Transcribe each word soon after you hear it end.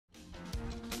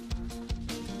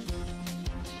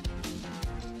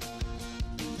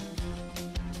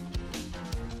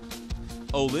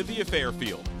Olivia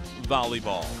Fairfield,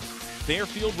 volleyball.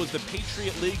 Fairfield was the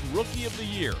Patriot League Rookie of the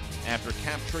Year after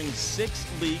capturing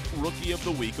 6 League Rookie of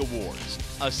the Week awards.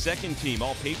 A second-team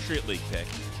All-Patriot League pick,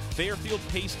 Fairfield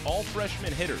paced all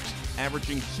freshman hitters,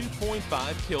 averaging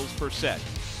 2.5 kills per set,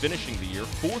 finishing the year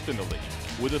 4th in the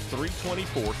league with a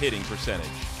 .324 hitting percentage.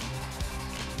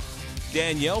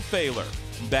 Danielle Thaler,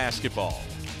 basketball.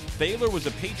 Thaler was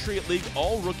a Patriot League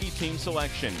All-Rookie team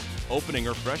selection, opening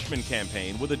her freshman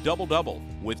campaign with a double-double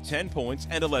with 10 points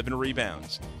and 11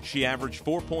 rebounds. She averaged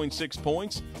 4.6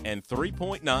 points and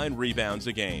 3.9 rebounds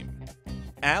a game.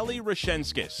 Ali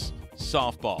Rashenskis,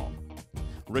 softball.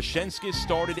 Rashenskis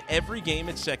started every game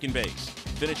at second base,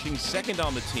 finishing second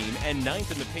on the team and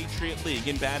 9th in the Patriot League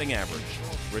in batting average.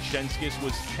 Rashenskis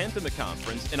was 10th in the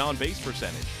conference in on-base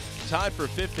percentage, tied for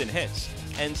 5th in hits,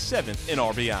 and 7th in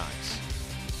RBIs.